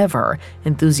than ever,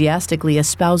 enthusiastically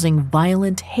espousing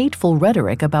violent, hateful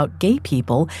rhetoric about gay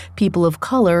people, people of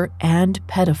color, and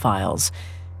pedophiles.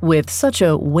 With such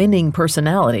a winning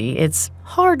personality, it's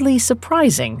hardly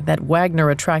surprising that Wagner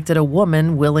attracted a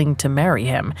woman willing to marry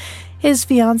him. His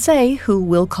fiancée, who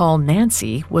we'll call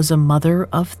Nancy, was a mother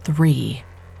of 3.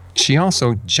 She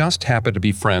also just happened to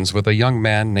be friends with a young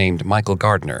man named Michael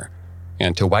Gardner,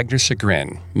 and to Wagner's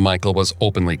chagrin, Michael was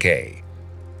openly gay.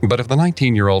 But if the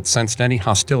 19-year-old sensed any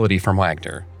hostility from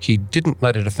Wagner, he didn't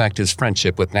let it affect his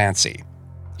friendship with Nancy.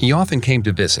 He often came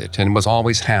to visit and was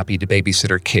always happy to babysit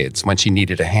her kids when she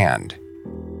needed a hand.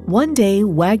 One day,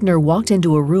 Wagner walked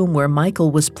into a room where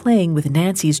Michael was playing with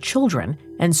Nancy's children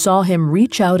and saw him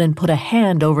reach out and put a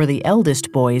hand over the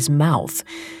eldest boy's mouth.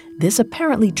 This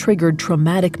apparently triggered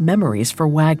traumatic memories for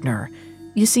Wagner.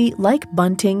 You see, like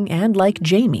Bunting and like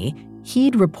Jamie,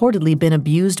 he'd reportedly been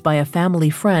abused by a family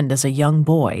friend as a young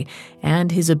boy,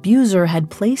 and his abuser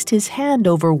had placed his hand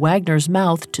over Wagner's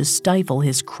mouth to stifle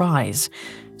his cries.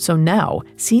 So now,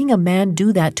 seeing a man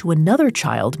do that to another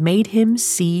child made him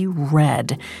see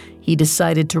red. He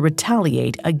decided to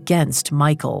retaliate against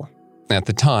Michael. At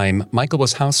the time, Michael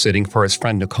was house-sitting for his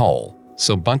friend Nicole,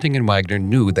 so Bunting and Wagner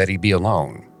knew that he'd be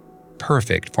alone.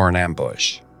 Perfect for an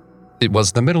ambush. It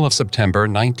was the middle of September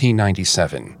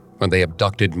 1997 when they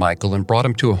abducted Michael and brought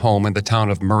him to a home in the town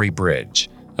of Murray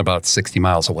Bridge, about 60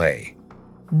 miles away.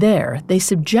 There, they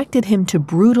subjected him to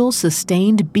brutal,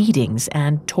 sustained beatings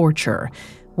and torture.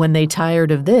 When they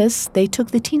tired of this, they took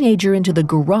the teenager into the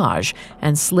garage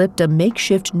and slipped a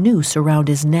makeshift noose around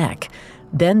his neck.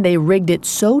 Then they rigged it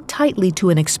so tightly to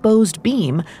an exposed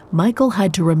beam, Michael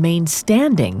had to remain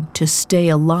standing to stay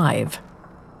alive.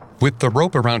 With the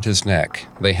rope around his neck,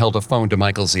 they held a phone to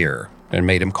Michael's ear and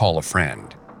made him call a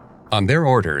friend. On their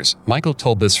orders, Michael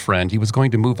told this friend he was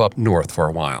going to move up north for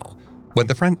a while. When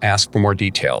the friend asked for more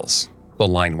details, the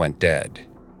line went dead.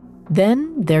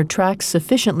 Then, their tracks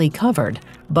sufficiently covered,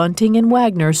 Bunting and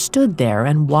Wagner stood there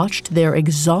and watched their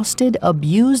exhausted,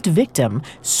 abused victim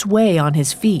sway on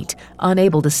his feet,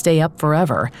 unable to stay up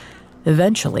forever.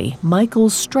 Eventually,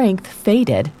 Michael's strength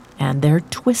faded, and their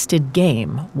twisted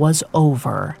game was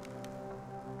over.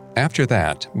 After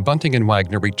that, Bunting and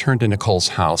Wagner returned to Nicole's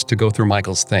house to go through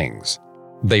Michael's things.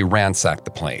 They ransacked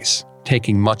the place,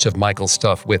 taking much of Michael's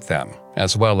stuff with them,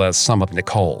 as well as some of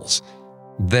Nicole's.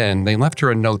 Then they left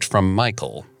her a note from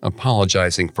Michael,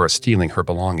 apologizing for stealing her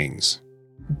belongings.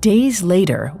 Days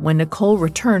later, when Nicole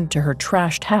returned to her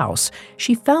trashed house,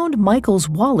 she found Michael's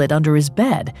wallet under his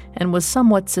bed and was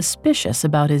somewhat suspicious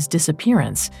about his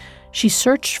disappearance. She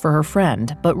searched for her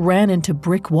friend, but ran into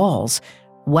brick walls.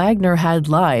 Wagner had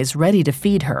lies ready to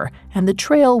feed her, and the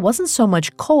trail wasn't so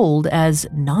much cold as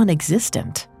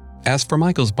non-existent. As for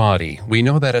Michael's body, we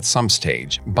know that at some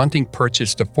stage, Bunting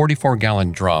purchased a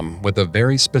 44-gallon drum with a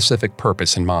very specific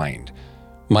purpose in mind.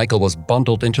 Michael was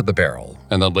bundled into the barrel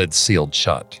and the lid sealed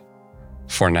shut.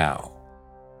 For now.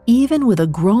 Even with a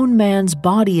grown man's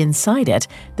body inside it,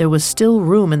 there was still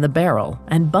room in the barrel,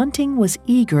 and Bunting was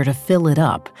eager to fill it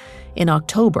up. In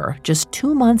October, just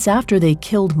 2 months after they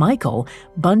killed Michael,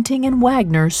 Bunting and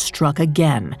Wagner struck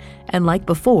again, and like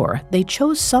before, they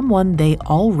chose someone they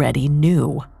already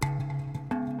knew.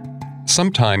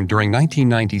 Sometime during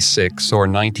 1996 or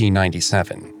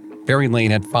 1997, Barry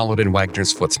Lane had followed in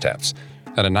Wagner's footsteps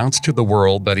and announced to the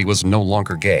world that he was no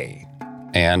longer gay.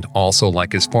 And also,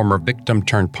 like his former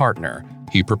victim-turned-partner,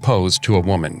 he proposed to a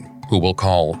woman who we'll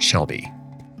call Shelby.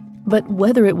 But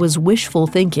whether it was wishful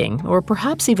thinking or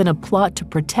perhaps even a plot to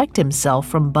protect himself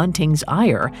from Bunting's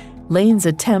ire, Lane's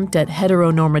attempt at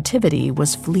heteronormativity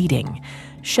was fleeting.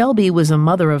 Shelby was a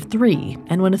mother of 3,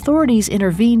 and when authorities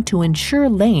intervened to ensure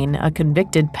Lane, a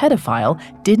convicted pedophile,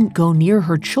 didn't go near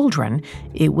her children,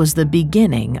 it was the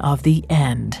beginning of the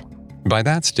end. By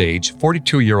that stage,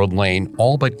 42-year-old Lane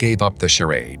all but gave up the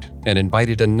charade and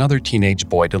invited another teenage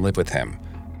boy to live with him.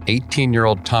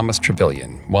 18-year-old Thomas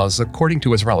Trevelyan was, according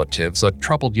to his relatives, a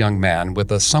troubled young man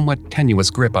with a somewhat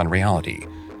tenuous grip on reality.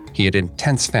 He had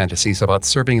intense fantasies about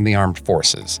serving in the armed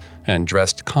forces and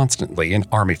dressed constantly in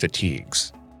army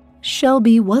fatigues.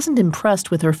 Shelby wasn't impressed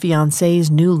with her fiancé's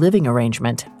new living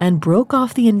arrangement and broke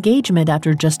off the engagement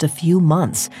after just a few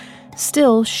months.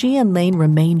 Still, she and Lane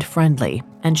remained friendly,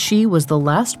 and she was the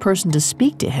last person to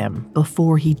speak to him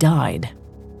before he died.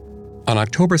 On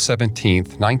October 17,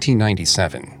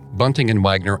 1997, Bunting and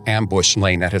Wagner ambushed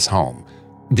Lane at his home.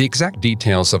 The exact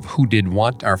details of who did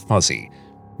what are fuzzy,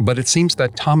 but it seems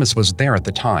that Thomas was there at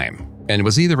the time and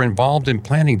was either involved in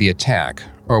planning the attack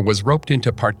or was roped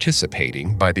into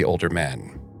participating by the older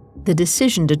men. The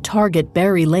decision to target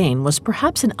Barry Lane was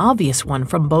perhaps an obvious one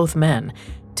from both men.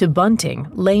 To Bunting,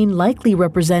 Lane likely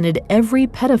represented every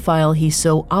pedophile he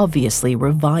so obviously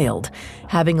reviled.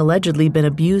 Having allegedly been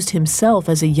abused himself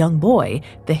as a young boy,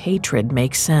 the hatred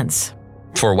makes sense.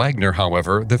 For Wagner,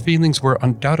 however, the feelings were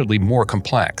undoubtedly more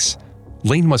complex.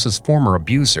 Lane was his former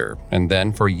abuser, and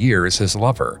then for years his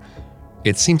lover.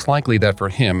 It seems likely that for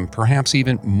him, perhaps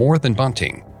even more than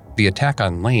Bunting, the attack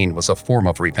on Lane was a form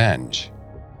of revenge.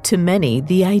 To many,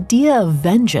 the idea of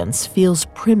vengeance feels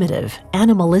primitive,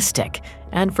 animalistic,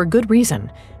 and for good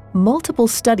reason. Multiple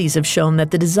studies have shown that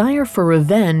the desire for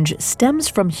revenge stems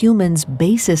from humans'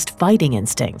 basest fighting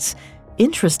instincts.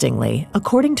 Interestingly,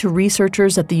 according to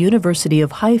researchers at the University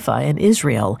of Haifa in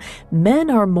Israel, men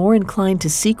are more inclined to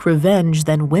seek revenge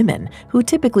than women, who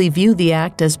typically view the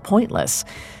act as pointless.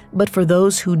 But for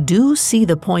those who do see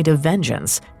the point of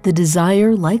vengeance, the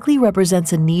desire likely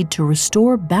represents a need to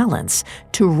restore balance,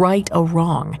 to right a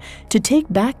wrong, to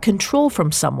take back control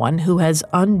from someone who has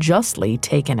unjustly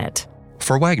taken it.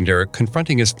 For Wagner,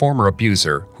 confronting his former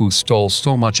abuser, who stole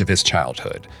so much of his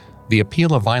childhood, the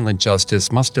appeal of violent justice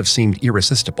must have seemed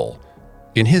irresistible.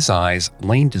 In his eyes,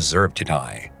 Lane deserved to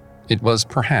die. It was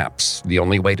perhaps the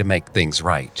only way to make things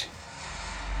right.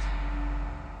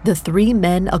 The 3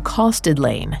 men accosted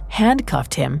Lane,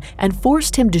 handcuffed him, and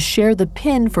forced him to share the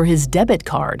PIN for his debit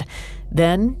card.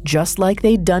 Then, just like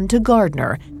they'd done to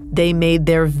Gardner, they made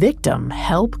their victim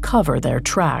help cover their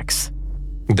tracks.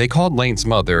 They called Lane's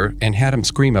mother and had him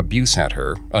scream abuse at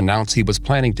her, announce he was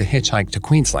planning to hitchhike to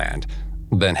Queensland,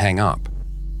 then hang up.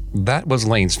 That was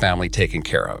Lane's family taken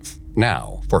care of.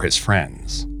 Now for his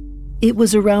friends. It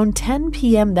was around 10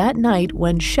 p.m. that night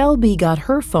when Shelby got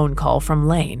her phone call from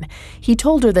Lane. He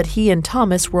told her that he and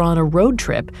Thomas were on a road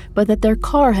trip, but that their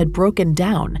car had broken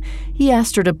down. He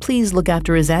asked her to please look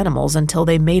after his animals until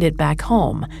they made it back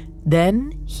home.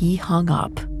 Then he hung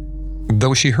up.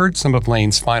 Though she heard some of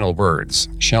Lane's final words,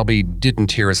 Shelby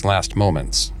didn't hear his last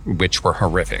moments, which were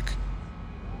horrific.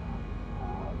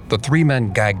 The 3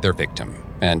 men gagged their victim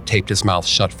and taped his mouth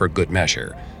shut for good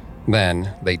measure.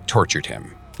 Then they tortured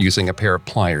him, using a pair of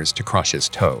pliers to crush his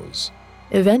toes.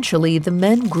 Eventually, the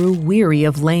men grew weary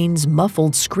of Lane's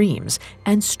muffled screams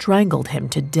and strangled him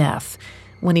to death.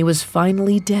 When he was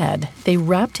finally dead, they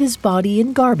wrapped his body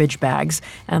in garbage bags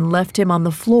and left him on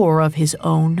the floor of his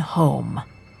own home.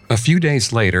 A few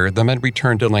days later, the men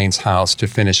returned to Lane's house to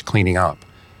finish cleaning up.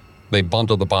 They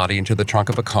bundled the body into the trunk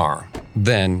of a car,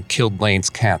 then killed Lane's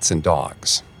cats and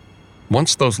dogs.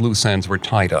 Once those loose ends were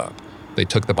tied up, they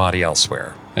took the body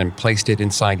elsewhere and placed it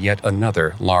inside yet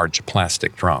another large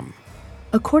plastic drum.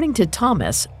 According to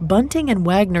Thomas, Bunting and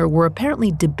Wagner were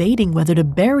apparently debating whether to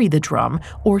bury the drum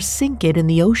or sink it in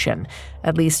the ocean.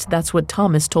 At least that's what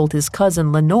Thomas told his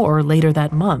cousin Lenore later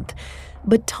that month.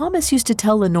 But Thomas used to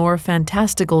tell Lenore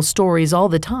fantastical stories all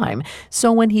the time,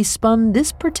 so when he spun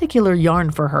this particular yarn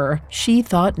for her, she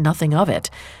thought nothing of it.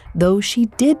 Though she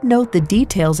did note the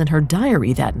details in her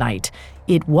diary that night.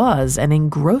 It was an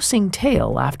engrossing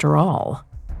tale after all.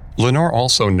 Lenore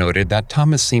also noted that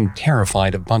Thomas seemed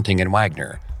terrified of Bunting and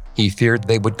Wagner. He feared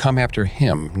they would come after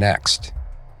him next.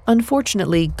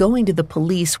 Unfortunately, going to the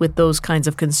police with those kinds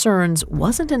of concerns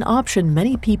wasn't an option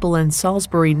many people in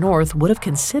Salisbury North would have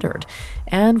considered.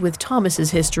 And with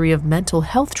Thomas's history of mental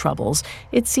health troubles,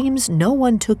 it seems no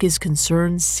one took his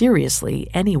concerns seriously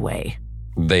anyway.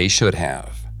 They should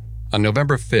have. On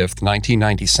November 5th,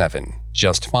 1997,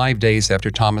 just 5 days after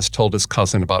Thomas told his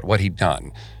cousin about what he'd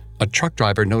done, a truck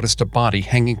driver noticed a body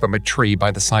hanging from a tree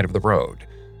by the side of the road.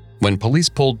 When police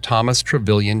pulled Thomas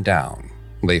Trevelyan down,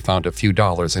 they found a few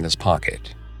dollars in his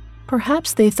pocket.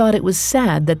 Perhaps they thought it was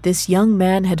sad that this young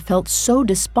man had felt so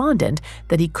despondent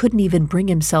that he couldn't even bring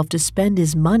himself to spend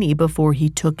his money before he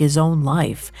took his own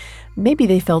life. Maybe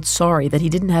they felt sorry that he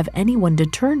didn't have anyone to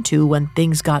turn to when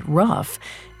things got rough.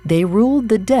 They ruled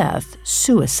the death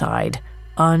suicide,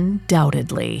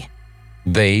 undoubtedly.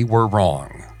 They were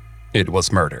wrong. It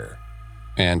was murder,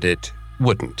 and it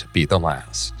wouldn't be the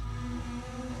last.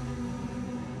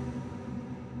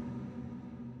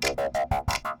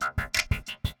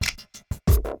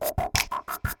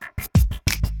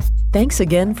 Thanks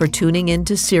again for tuning in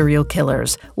to Serial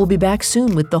Killers. We'll be back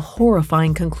soon with the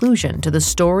horrifying conclusion to the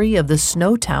story of the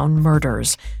Snowtown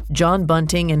Murders. John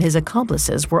Bunting and his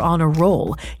accomplices were on a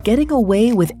roll, getting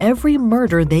away with every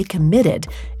murder they committed,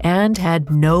 and had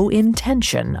no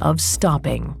intention of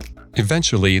stopping.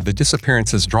 Eventually, the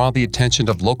disappearances draw the attention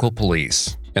of local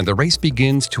police, and the race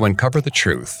begins to uncover the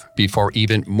truth before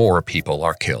even more people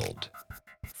are killed.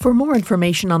 For more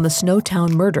information on the Snowtown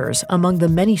Murders, among the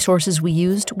many sources we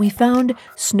used, we found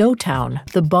Snowtown,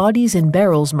 The Bodies in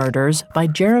Barrels Murders by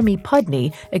Jeremy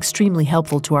Pudney, extremely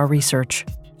helpful to our research.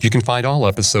 You can find all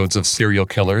episodes of Serial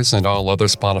Killers and all other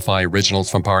Spotify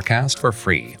originals from Parcast for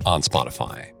free on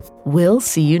Spotify. We'll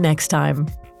see you next time.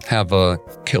 Have a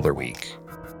killer week.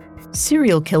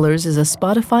 Serial Killers is a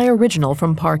Spotify original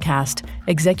from Parcast.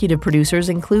 Executive producers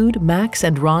include Max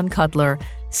and Ron Cutler.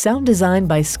 Sound design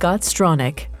by Scott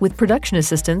Stronach, with production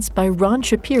assistance by Ron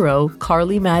Shapiro,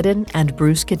 Carly Madden, and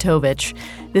Bruce Kitovich.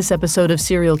 This episode of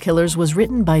Serial Killers was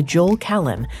written by Joel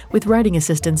Callan, with writing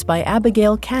assistance by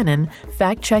Abigail Cannon,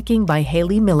 fact-checking by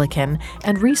Haley Milliken,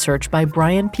 and research by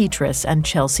Brian Petrus and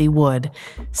Chelsea Wood.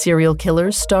 Serial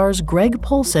Killers stars Greg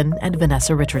Polson and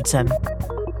Vanessa Richardson.